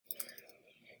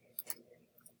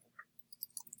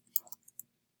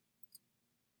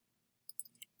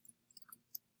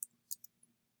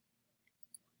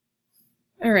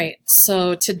All right,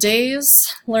 so today's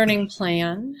learning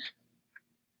plan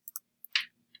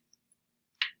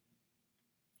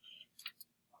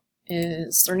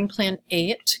is Learning Plan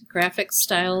 8, Graphic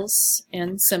Styles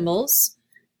and Symbols.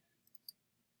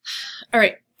 All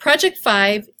right, Project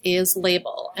 5 is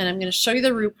Label, and I'm going to show you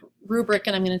the rubric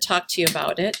and I'm going to talk to you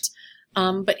about it.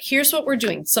 But here's what we're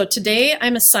doing. So today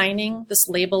I'm assigning this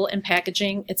label and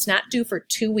packaging. It's not due for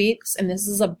 2 weeks, and this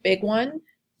is a big one.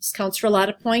 This counts for a lot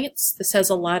of points. This has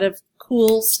a lot of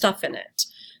cool stuff in it.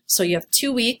 So you have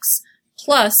 2 weeks,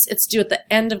 plus it's due at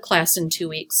the end of class in 2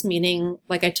 weeks, meaning,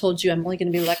 like I told you, I'm only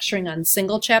going to be lecturing on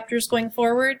single chapters going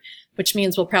forward, which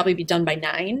means we'll probably be done by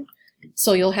 9.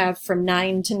 So you'll have from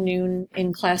 9 to noon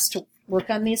in class to work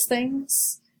on these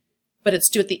things. But it's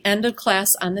due at the end of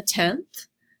class on the 10th.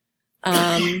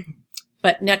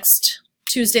 But next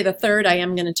Tuesday the 3rd, I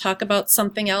am going to talk about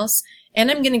something else. And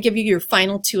I'm going to give you your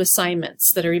final 2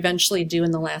 assignments that are eventually due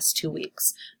in the last 2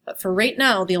 weeks. But for right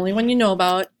now, the only one you know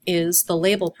about is the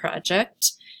label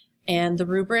project. And the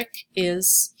rubric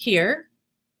is here.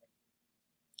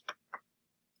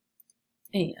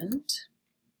 And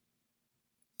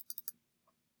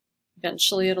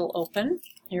eventually it'll open.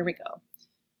 Here we go.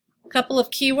 A couple of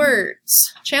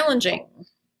keywords. Challenging.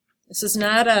 This is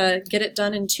not a get it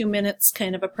done in 2 minutes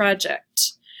kind of a project.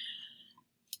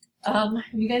 Have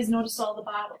you guys noticed all the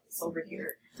bottles over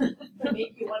here? That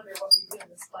make you wonder what we do in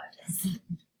this class.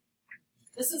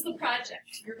 This is the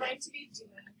project. You're going to be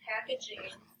doing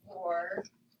packaging for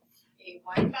a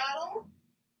wine bottle,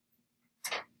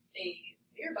 a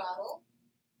beer bottle,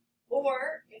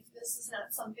 or if this is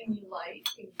not something you like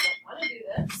and you don't want to do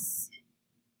this,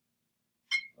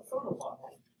 a photo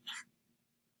bottle.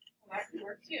 Well, that could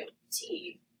work too.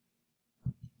 Tea.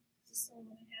 Is this the one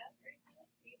I have right now?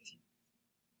 Maybe.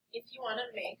 If you want to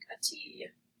make a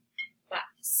tea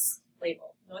box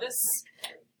label. Notice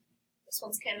this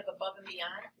one's kind of above and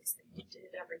beyond because they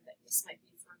did everything. This might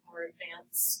be for more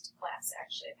advanced class,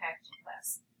 actually, a packaging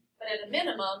class. But at a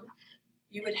minimum,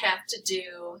 you would have to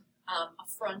do a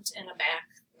front and a back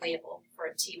label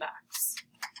for a tea box.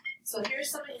 So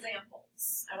here's some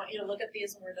examples. I want you to look at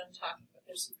these when we're done talking, but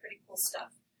there's some pretty cool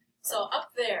stuff. So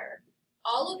up there,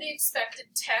 all of the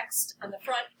expected text on the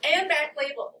front and back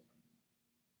label.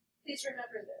 Please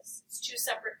remember this. It's 2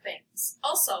 separate things.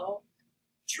 Also,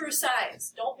 true size.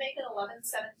 Don't make an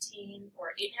 11/17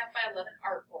 or 8.5 by 11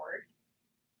 artboard.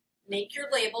 Make your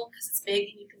label because it's big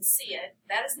and you can see it.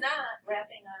 That is not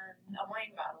wrapping on a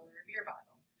wine bottle or a beer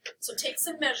bottle. So take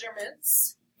some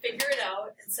measurements, figure it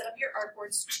out, and set up your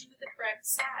artboards to the correct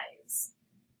size.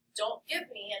 Don't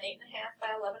give me an 8.5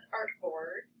 by 11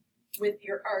 artboard with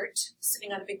your art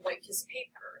sitting on a big white piece of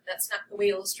paper. That's not the way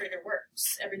Illustrator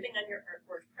works. Everything on your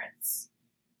artboard prints.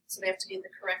 So they have to be the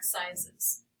correct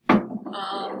sizes.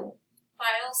 File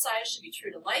size should be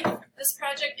true to life. This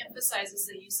project emphasizes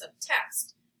the use of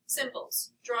text,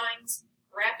 symbols, drawings,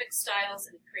 graphic styles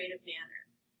in a creative manner.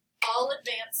 All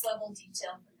advanced level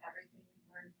detail from everything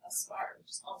we've learned thus far, which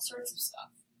is all sorts of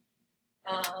stuff.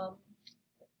 I'm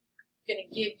going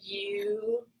to give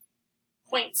you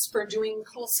points for doing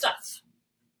cool stuff,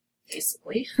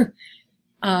 basically.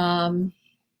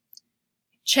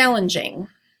 Challenging.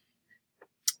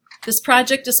 This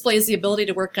project displays the ability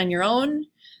to work on your own.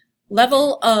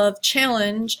 Level of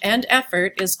challenge and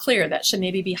effort is clear. That should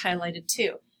maybe be highlighted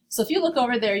too. So if you look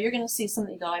over there, you're going to see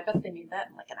something you go, I bet they made that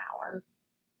in like an hour.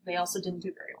 They also didn't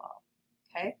do very well.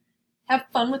 Okay? Have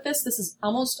fun with this. This is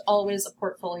almost always a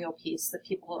portfolio piece that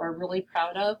people are really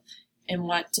proud of and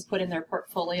want to put in their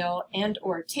portfolio and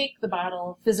or take the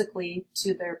bottle physically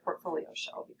to their portfolio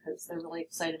show because they're really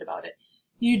excited about it.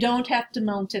 You don't have to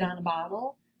mount it on a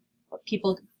bottle, but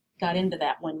people got into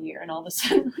that one year and all of a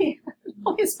sudden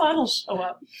all these bottles show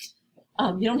up.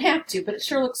 You don't have to, but it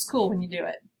sure looks cool when you do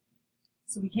it.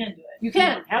 So we can do it. You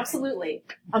can, absolutely.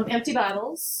 Empty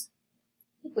bottles,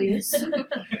 please.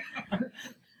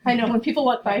 I know when people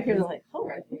walk by here, they're like, oh,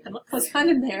 what's on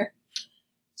in there?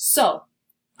 So,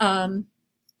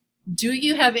 do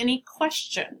you have any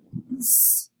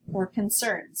questions or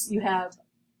concerns? You have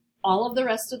all of the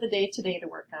rest of the day today to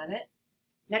work on it.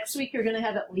 Next week, you're going to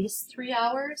have at least 3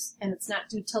 hours, and it's not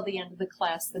due till the end of the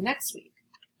class the next week.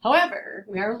 However,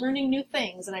 we are learning new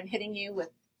things, and I'm hitting you with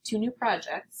 2 new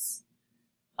projects.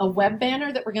 A web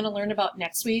banner that we're going to learn about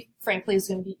next week, frankly, is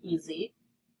going to be easy.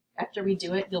 After we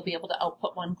do it, you'll be able to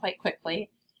output one quite quickly.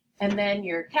 And then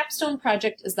your capstone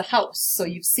project is the house. So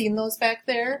you've seen those back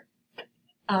there,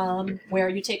 where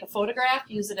you take a photograph,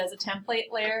 use it as a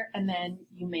template layer, and then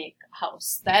you make a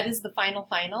house. That is the final.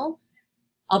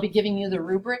 I'll be giving you the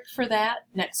rubric for that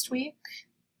next week.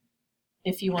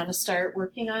 If you want to start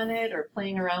working on it or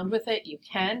playing around with it, you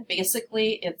can.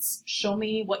 Basically, it's show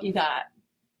me what you got.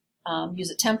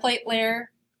 Use a template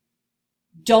layer.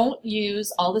 Don't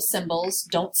use all the symbols.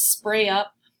 Don't spray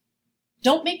up.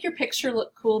 Don't make your picture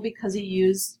look cool because you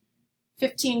used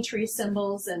 15 tree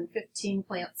symbols and 15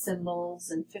 plant symbols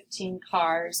and 15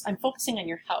 cars. I'm focusing on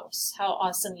your house, how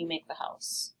awesome you make the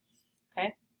house.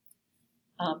 Okay?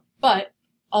 But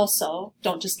also,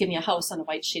 don't just give me a house on a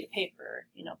white sheet of paper.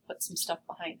 You know, put some stuff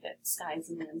behind it, skies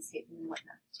and landscaping and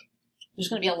whatnot. There's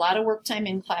going to be a lot of work time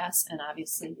in class and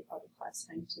obviously out of class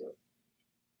time too.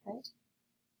 Okay?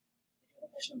 I have a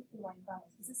question with the wine bottles.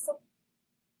 Is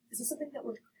this something that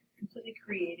we're completely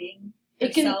creating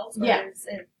It can, ourselves? Or yeah. is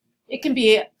it It can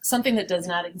be something that does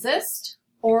not exist,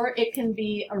 or it can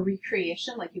be a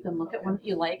recreation. Like you can look at one that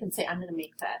you like and say, I'm going to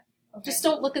make that. okay. Just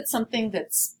don't look at something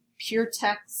that's pure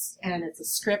text and it's a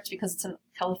script because it's a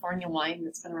California wine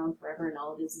that's been around forever and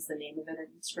all it is the name of it and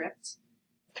the script.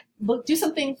 Look, do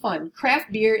something fun.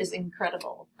 Craft beer is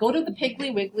incredible. Go to the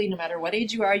Piggly Wiggly, no matter what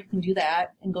age you are, you can do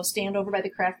that, and go stand over by the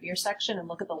craft beer section and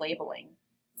look at the labeling.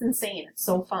 It's insane. It's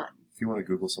so fun. If you want to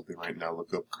Google something right now,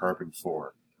 look up Carbon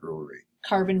 4 Brewery.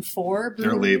 Carbon 4 Their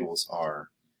brewery. labels are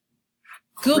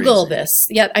Google crazy. this.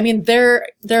 Yeah, I mean, there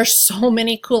are so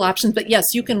many cool options, but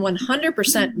yes, you can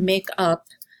 100% make up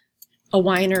a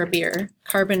wine or a beer.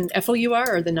 Carbon,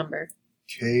 F-O-U-R, or the number?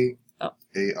 K-A-R-B-E-N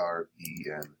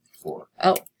 4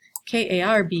 Oh,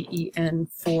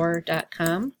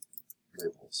 KARBEN4.com.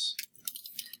 labels.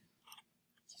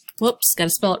 Whoops, gotta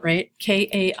spell it right.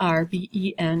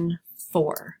 KARBEN4.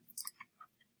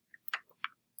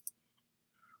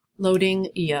 Loading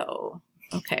yo.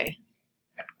 Okay.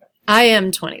 I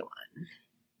am 21.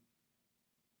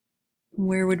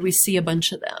 Where would we see a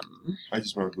bunch of them? I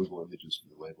just want to Google images for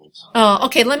the labels. Oh,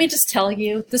 okay, let me just tell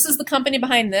you. This is the company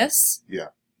behind this. Yeah.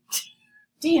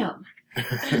 Damn.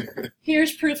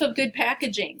 Here's proof of good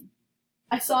packaging.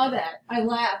 I saw that. I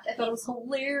laughed. I thought it was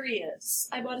hilarious.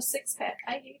 I bought a 6-pack.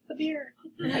 I hate the beer.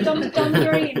 I dumped it down the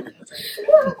drain.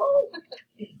 Horrible.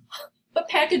 But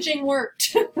packaging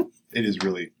worked. It is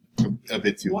really a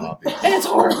bit too hoppy. And it's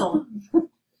horrible.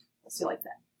 Let's do like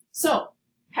that. So,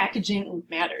 packaging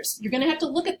matters. You're going to have to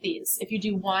look at these. If you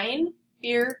do wine,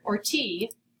 beer, or tea,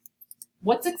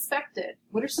 what's expected?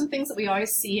 What are some things that we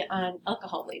always see on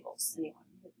alcohol labels? Anyone?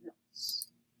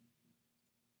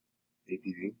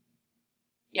 APV?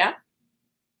 Yeah?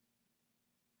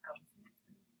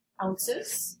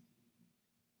 Ounces.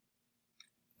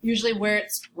 Usually where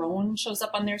it's grown shows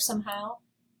up on there somehow.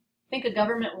 I think a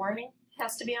government warning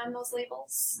has to be on those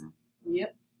labels.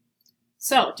 Yep.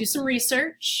 So, do some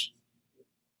research.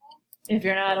 If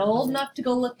you're not old enough to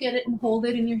go look at it and hold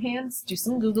it in your hands, do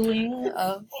some Googling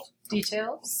of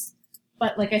details.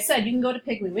 But like I said, you can go to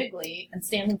Piggly Wiggly and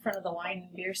stand in front of the wine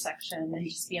and beer section and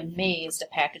just be amazed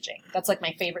at packaging. That's like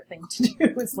my favorite thing to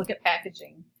do is look at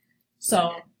packaging.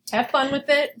 So have fun with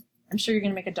it. I'm sure you're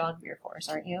going to make a dog beer for us,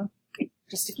 aren't you?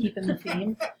 Just to keep in the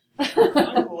theme.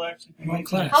 My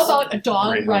class. How about a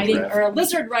dog Great riding, autograph. or a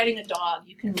lizard riding a dog?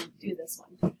 You can do this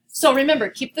one. So remember,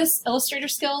 keep this Illustrator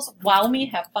skills, wow me,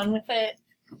 have fun with it.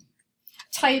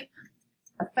 Type,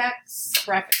 effects,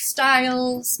 graphic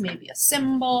styles, maybe a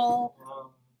symbol.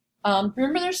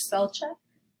 Remember there's spell check?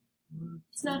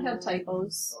 Let's not have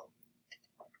typos.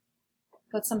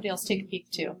 Let somebody else take a peek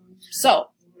too. So,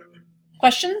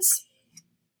 questions?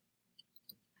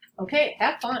 Okay,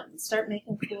 have fun. Start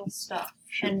making cool stuff.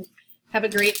 And have a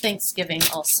great Thanksgiving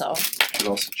also. You should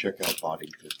also check out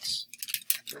Boddington's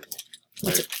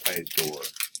label. I adore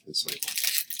this label.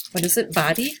 What is it?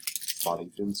 Body?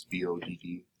 Boddington's,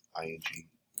 B-O-D-D-I-N-G.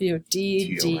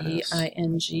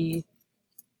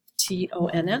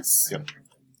 B-O-D-D-I-N-G-T-O-N-S? Yep.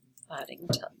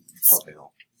 Boddington's. Oh, they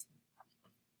don't.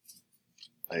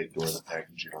 I adore the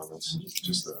packaging on this.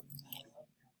 Just the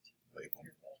label.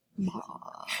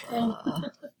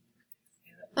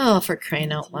 Oh, for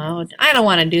crying out loud. I don't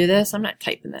want to do this. I'm not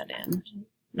typing that in. I'm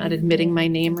not admitting my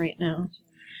name right now.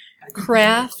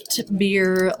 Craft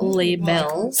beer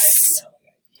labels.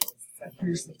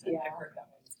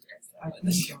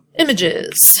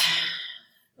 Images.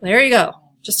 There you go.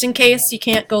 Just in case you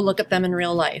can't go look at them in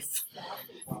real life.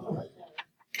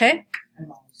 Okay?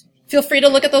 Feel free to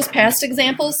look at those past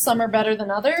examples. Some are better than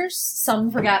others.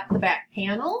 Some forgot the back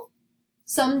panel.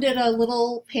 Some did a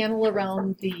little panel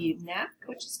around the neck,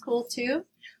 which is cool too.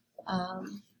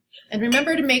 And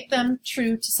remember to make them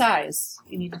true to size.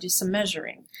 You need to do some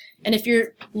measuring. And if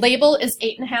your label is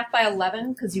 8.5 by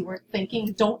 11, because you weren't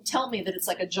thinking, don't tell me that it's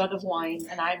like a jug of wine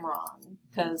and I'm wrong.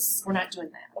 because we're not doing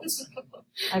that.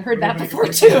 I've heard that before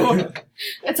too.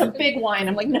 It's a big wine.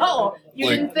 I'm like, no, you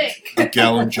Like- didn't think. A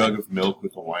gallon jug of milk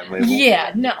with a wine label.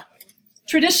 Yeah, no.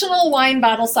 Traditional wine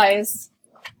bottle size.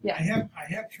 I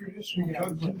have traditional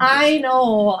jugs. I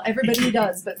know everybody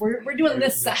does, but we're doing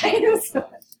this size.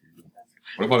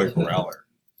 What about a growler?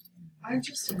 I'm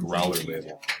just A growler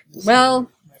label.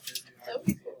 Well, That would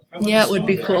be cool. yeah, it would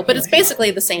be cool, but it's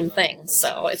basically the same thing.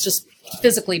 So it's just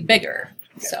physically bigger.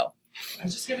 So I'm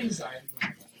just getting anxiety.